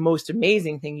think the most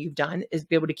amazing thing you've done is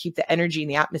be able to keep the energy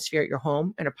and the atmosphere at your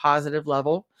home at a positive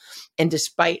level. And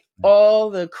despite all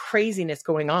the craziness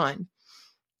going on,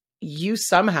 you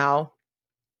somehow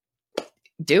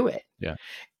do it. Yeah.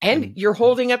 And you're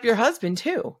holding up your husband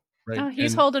too. Right. Oh,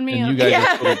 he's holding me and up. You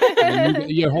guys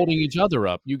you're holding each other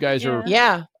up. You guys are.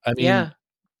 Yeah. I mean,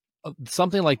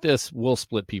 something like this will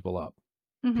split people up,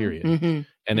 period.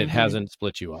 And it hasn't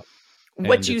split you up.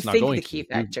 What do you think the key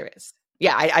factor is?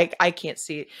 Yeah, I can't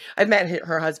see. I've met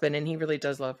her husband and he really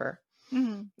does love her.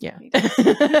 Yeah.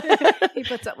 He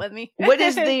puts up with me. What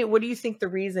do you think the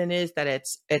reason is that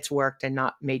it's worked and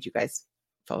not made you guys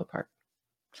fall apart?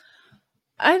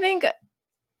 I think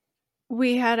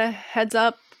we had a heads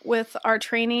up with our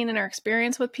training and our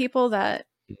experience with people that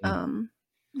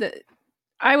that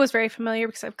I was very familiar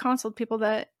because I've counseled people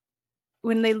that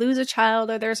when they lose a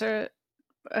child or there's a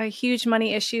huge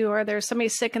money issue or there's somebody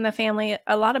sick in the family,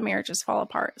 a lot of marriages fall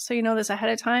apart. So you know this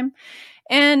ahead of time.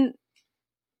 And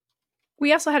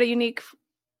we also had a unique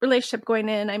relationship going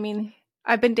in. I mean,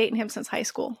 I've been dating him since high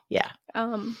school. Yeah.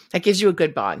 Um, That gives you a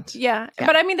good bond. yeah. Yeah.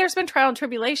 But I mean, there's been trial and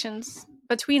tribulations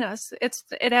between us.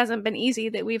 It hasn't been easy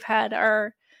that we've had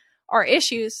our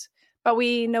issues, but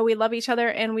we know we love each other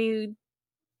and we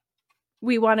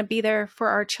want to be there for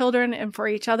our children and for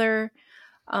each other.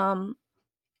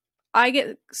 I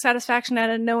get satisfaction out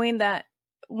of knowing that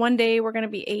one day we're going to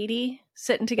be 80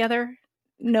 sitting together,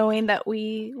 knowing that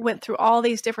we went through all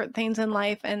these different things in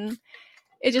life. And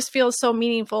it just feels so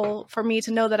meaningful for me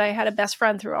to know that I had a best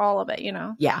friend through all of it, you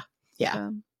know? Yeah.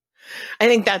 Yeah. I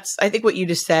think what you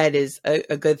just said is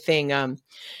a good thing.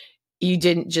 You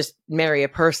didn't just marry a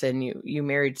person. You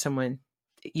married someone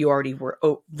you already were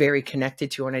very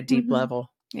connected to on a deep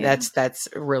level. Yeah. That's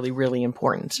really, really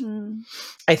important.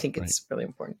 I think it's really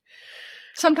important.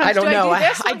 Sometimes I don't know.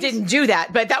 I didn't do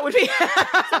that, but that would be.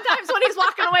 Sometimes when he's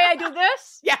walking away, I do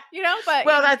this. Yeah, you know. But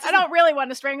well, I don't really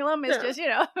want to strangle him. It's just, you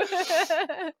know.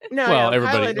 No, well,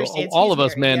 everybody, all of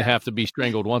us men have to be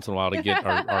strangled once in a while to get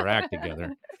our act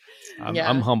together.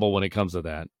 I'm humble when it comes to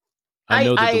that. I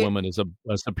know that the woman is a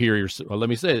superior. Well, let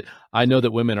me say it. I know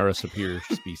that women are a superior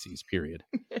species. Period.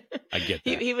 I get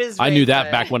that. I knew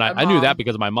that back when I knew that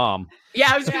because of my mom.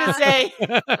 Yeah, I was going to say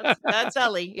that's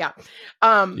Ellie. Yeah.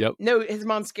 No, his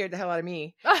mom scared the hell out of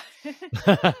me.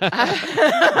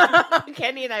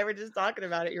 Kenny and I were just talking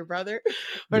about it. Your brother,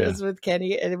 when it was with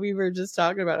Kenny, and we were just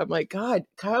talking about it. I'm like, God,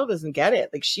 Kyle doesn't get it.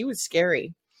 Like, she was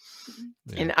scary.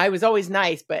 Yeah. And I was always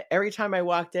nice, but every time I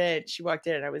walked in, she walked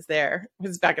in and I was there. It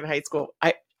was back in high school.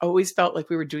 I always felt like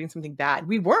we were doing something bad.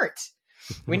 We weren't.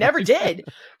 We never did.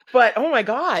 But oh my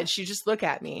God, she just looked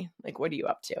at me like, what are you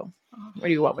up to? What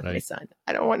do you want with my son?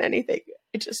 I don't want anything.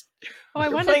 I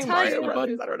want to tell you.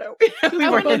 I don't know. I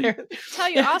want to tell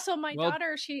you also, my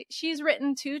daughter, she's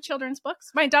written 2 children's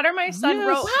books. My daughter, my son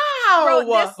wrote.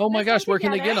 Wow. Oh my gosh, where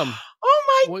can they get them?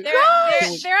 Oh my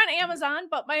gosh. They're on Amazon,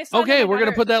 but my son. Okay, we're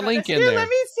gonna put that link in there. Let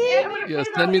me see. Yeah,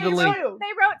 send me the link. They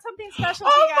wrote something special.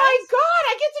 Oh my God,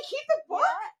 I get to keep the book.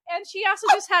 And she also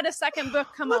just had a second book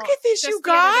come out. Look at this, you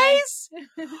guys.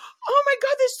 Oh my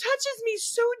God, this touches me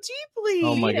so deeply.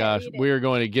 Oh my gosh, we are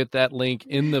going to get that link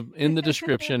in the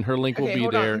description. Her link will be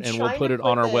there, and we'll put it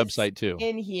on our website too.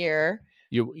 In here,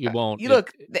 you won't. You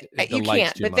look, you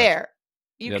can't, but there,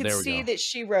 you can there see that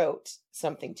she wrote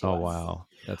something to us. Oh wow,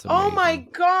 that's amazing. Oh my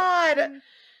God,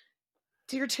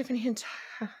 dear Tiffany and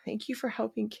Tyler, thank you for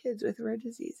helping kids with rare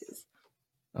diseases.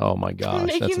 Oh my gosh,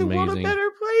 that's amazing. Making the world a better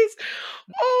place.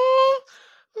 Oh,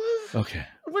 okay.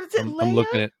 What is it? I'm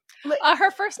looking at.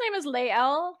 Her first name is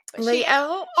Lael.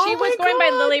 Lael? She was going by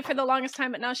Lily for the longest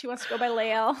time, but now she wants to go by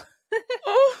Lael.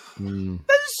 That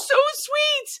is so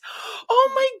sweet.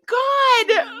 Oh my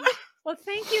God. Well,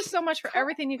 thank you so much for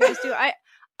everything you guys do.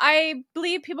 I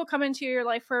believe people come into your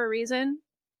life for a reason.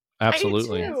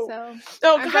 Absolutely. So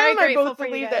Kyle and I both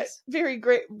believe that. Very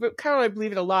great. Kyle and I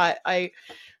believe it a lot.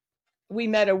 We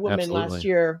met a woman last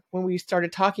year when we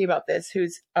started talking about this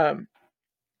who's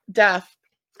deaf.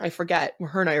 I forget.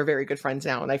 Her and I are very good friends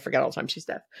now, and I forget all the time she's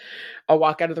deaf. I'll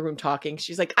walk out of the room talking.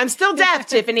 She's like, I'm still deaf,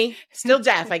 Tiffany. Still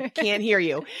deaf. I can't hear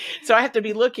you. So I have to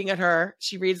be looking at her.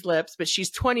 She reads lips, but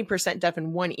she's 20% deaf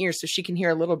in one ear, so she can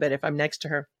hear a little bit if I'm next to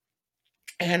her.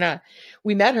 And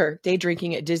we met her day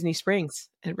drinking at Disney Springs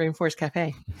at Rainforest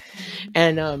Cafe.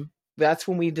 And that's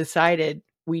when we decided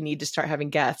we need to start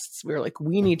having guests. We were like,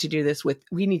 we need to do this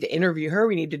we need to interview her.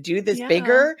 We need to do this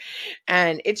bigger.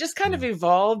 And it just kind of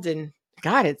evolved, and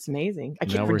God, it's amazing. I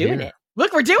can't, we're doing it.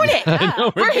 Look, we're doing it.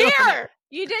 Yeah. We're here.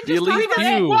 You didn't just talk about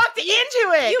it. Walked into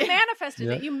it. You manifested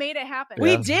it. You made it happen.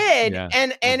 We did. Yeah.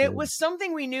 And it was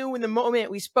something we knew in the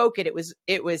moment we spoke it.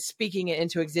 It was speaking it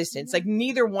into existence. Like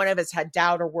neither one of us had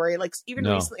doubt or worry. Like even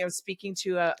recently I was speaking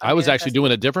to I was actually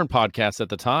doing a different podcast at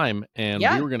the time, and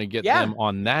we were going to get them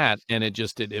on that, and it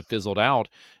just it fizzled out.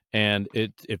 And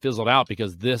it fizzled out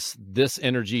because this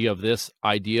energy of this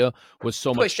idea was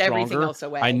so much stronger. Everything else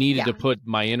away. I needed to put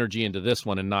my energy into this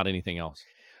one and not anything else.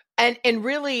 And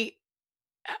really,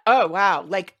 oh wow!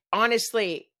 Like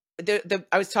honestly,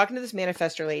 I was talking to this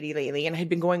manifestor lady lately, and I had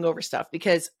been going over stuff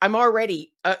because I'm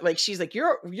already like she's like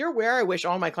you're where I wish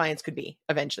all my clients could be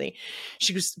eventually.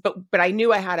 She was, but I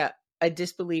knew I had a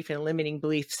disbelief and a limiting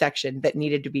belief section that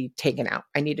needed to be taken out.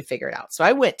 I need to figure it out. So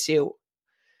I went to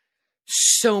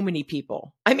so many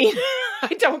people. I mean,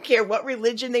 I don't care what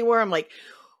religion they were. I'm like,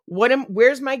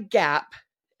 where's my gap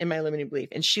in my limiting belief?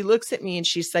 And she looks at me and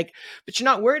she's like, but you're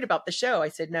not worried about the show. I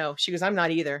said, no. She goes, I'm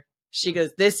not either. She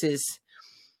goes, this is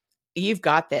you've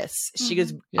got this. She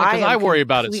goes, Yeah, because I am worry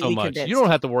about it so completely much. convinced. You don't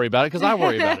have to worry about it because I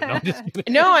worry about it. No, I'm just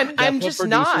kidding. No, That's I'm what just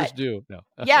producers not. do. No.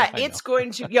 Yeah, I it's know.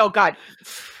 going to, God,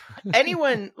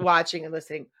 anyone watching and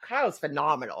listening, Kyle's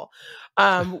phenomenal.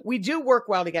 We do work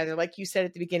well together. Like you said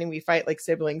at the beginning, we fight like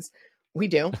siblings. We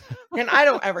do. And I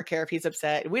don't ever care if he's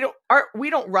upset. We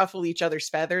don't ruffle each other's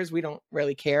feathers. We don't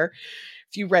really care.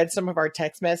 If you read some of our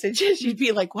text messages, you'd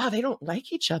be like, wow, they don't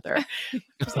like each other.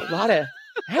 There's a lot of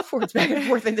F words back and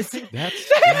forth in this.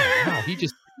 Wow. He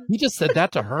just said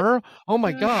that to her. Oh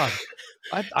my God.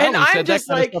 I only said that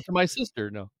kind of stuff to my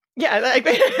sister. No. Yeah, like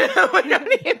we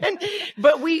don't even,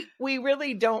 but we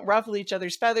really don't ruffle each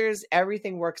other's feathers.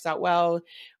 Everything works out well.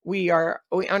 We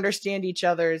understand each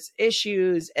other's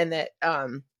issues, and that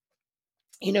so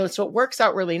it works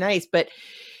out really nice. But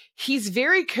he's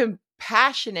very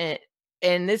compassionate,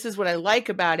 and this is what I like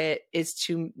about it, is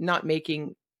to not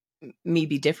making me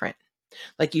be different.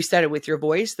 Like you said it with your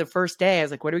voice. The first day, I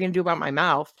was like, what are we going to do about my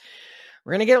mouth?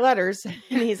 We're going to get letters.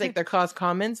 And he's like, they're cause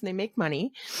comments and they make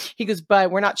money. He goes, but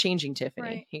we're not changing, Tiffany.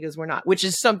 Right. He goes, we're not, which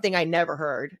is something I never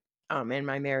heard in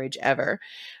my marriage ever.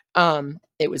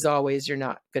 It was always, you're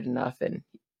not good enough and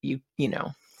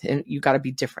and you got to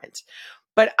be different.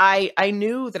 But I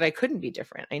knew that I couldn't be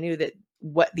different. I knew that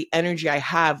what the energy I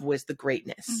have was the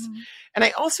greatness. Mm-hmm. And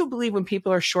I also believe when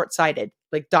people are short-sighted,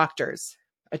 like doctors,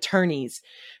 attorneys,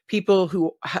 people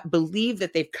who believe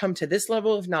that they've come to this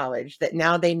level of knowledge, that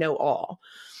now they know all,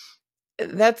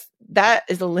 that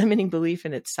is a limiting belief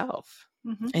in itself.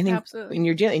 Mm-hmm. I think absolutely.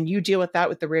 When you deal with that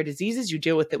with the rare diseases, you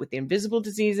deal with it with the invisible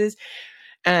diseases.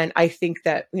 And I think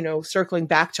that, circling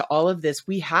back to all of this,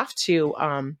 we have to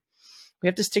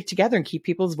stick together and keep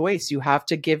people's voice. You have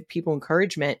to give people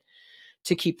encouragement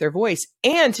to keep their voice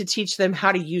and to teach them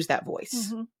how to use that voice.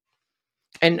 Mm-hmm.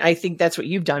 And I think that's what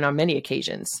you've done on many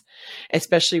occasions,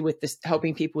 especially with this,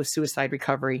 helping people with suicide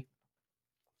recovery.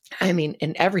 I mean,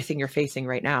 in everything you're facing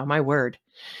right now, my word.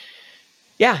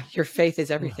 Yeah, your faith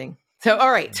is everything. So,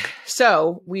 all right.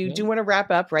 So we do want to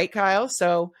wrap up, right, Kyle?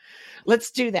 So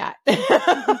let's do that.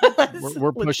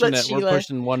 we're pushing it. We're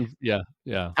pushing one. Yeah.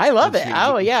 Yeah. I love it.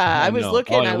 Oh yeah. I was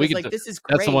looking. I was like, this is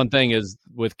great. That's the one thing is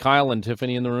with Kyle and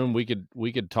Tiffany in the room, we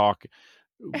could talk.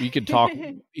 We could talk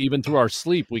even through our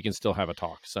sleep. We can still have a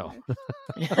talk. So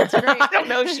that's great. I don't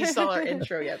know if she saw our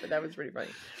intro yet, but that was pretty funny.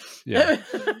 Yeah.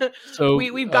 So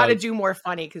we've got to do more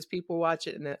funny because people watch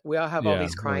it and we all have all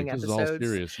these crying episodes. All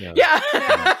serious. Yeah.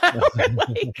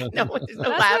 Like, no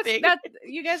laughing.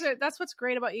 That's what's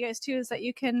great about you guys too, is that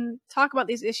you can talk about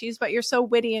these issues, but you're so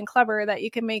witty and clever that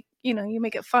you can make, you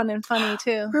make it fun and funny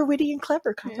too. We're witty and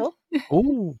clever, Kyle.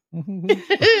 Oh, thank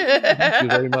you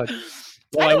very much.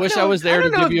 Well, I wish I was there to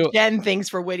give you. Jen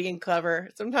thinks we're witty and clever.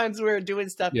 Sometimes we're doing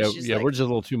stuff. Yeah, we're just a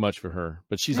little too much for her,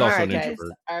 but she's also an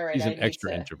introvert. All right, she's an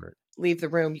extra introvert. Leave the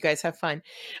room. You guys have fun.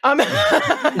 And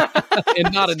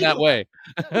not in that way.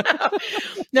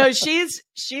 No, she's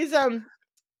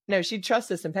no, she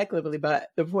trusts us impeccably. But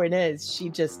the point is,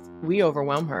 we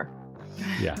overwhelm her.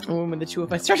 Yeah. When the two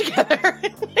of us are together,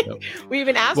 we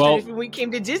even asked her if we came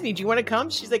to Disney, do you want to come?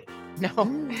 She's like, no.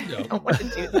 I don't want to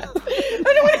do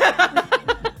that.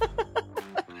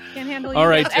 Can't handle you. All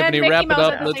right, Tiffany, wrap it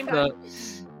up.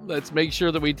 Let's make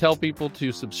sure that we tell people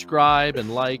to subscribe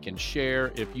and like and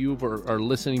share. If you are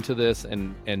listening to this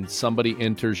and somebody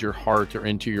enters your heart or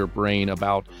into your brain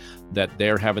about that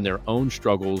they're having their own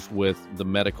struggles with the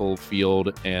medical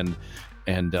field and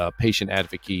patient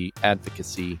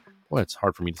advocacy. Boy, it's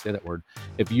hard for me to say that word.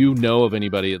 If you know of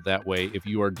anybody that way, if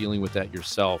you are dealing with that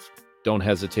yourself, don't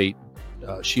hesitate.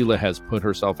 Sheila has put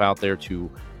herself out there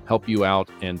to help you out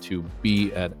and to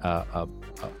be a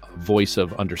voice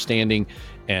of understanding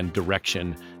and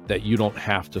direction, that you don't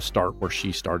have to start where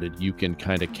she started. You can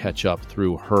kind of catch up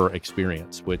through her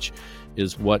experience, which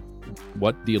is what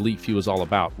the Elite Few is all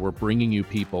about. We're bringing you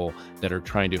people that are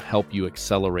trying to help you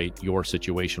accelerate your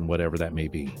situation, whatever that may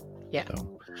be. Yeah.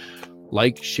 So,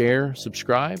 like, share,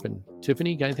 subscribe. And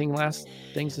Tiffany, got anything last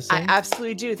things to say? I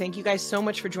absolutely do. Thank you guys so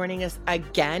much for joining us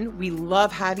again. We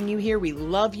love having you here. We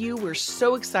love you. We're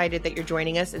so excited that you're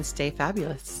joining us, and stay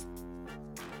fabulous.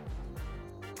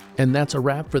 And that's a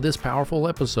wrap for this powerful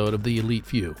episode of The Elite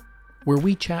Few, where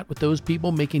we chat with those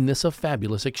people making this a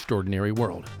fabulous, extraordinary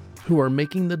world, who are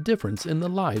making the difference in the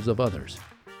lives of others.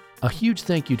 A huge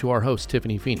thank you to our host,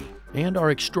 Tiffany Feeney, and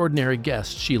our extraordinary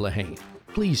guest, Sheila Hain.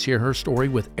 Please share her story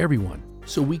with everyone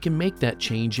so we can make that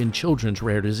change in children's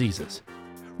rare diseases.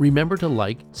 Remember to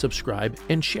like, subscribe,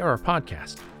 and share our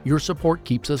podcast. Your support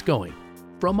keeps us going.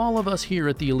 From all of us here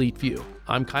at The Elite Few,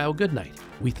 I'm Kyle Goodnight.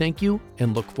 We thank you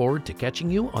and look forward to catching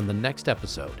you on the next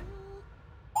episode.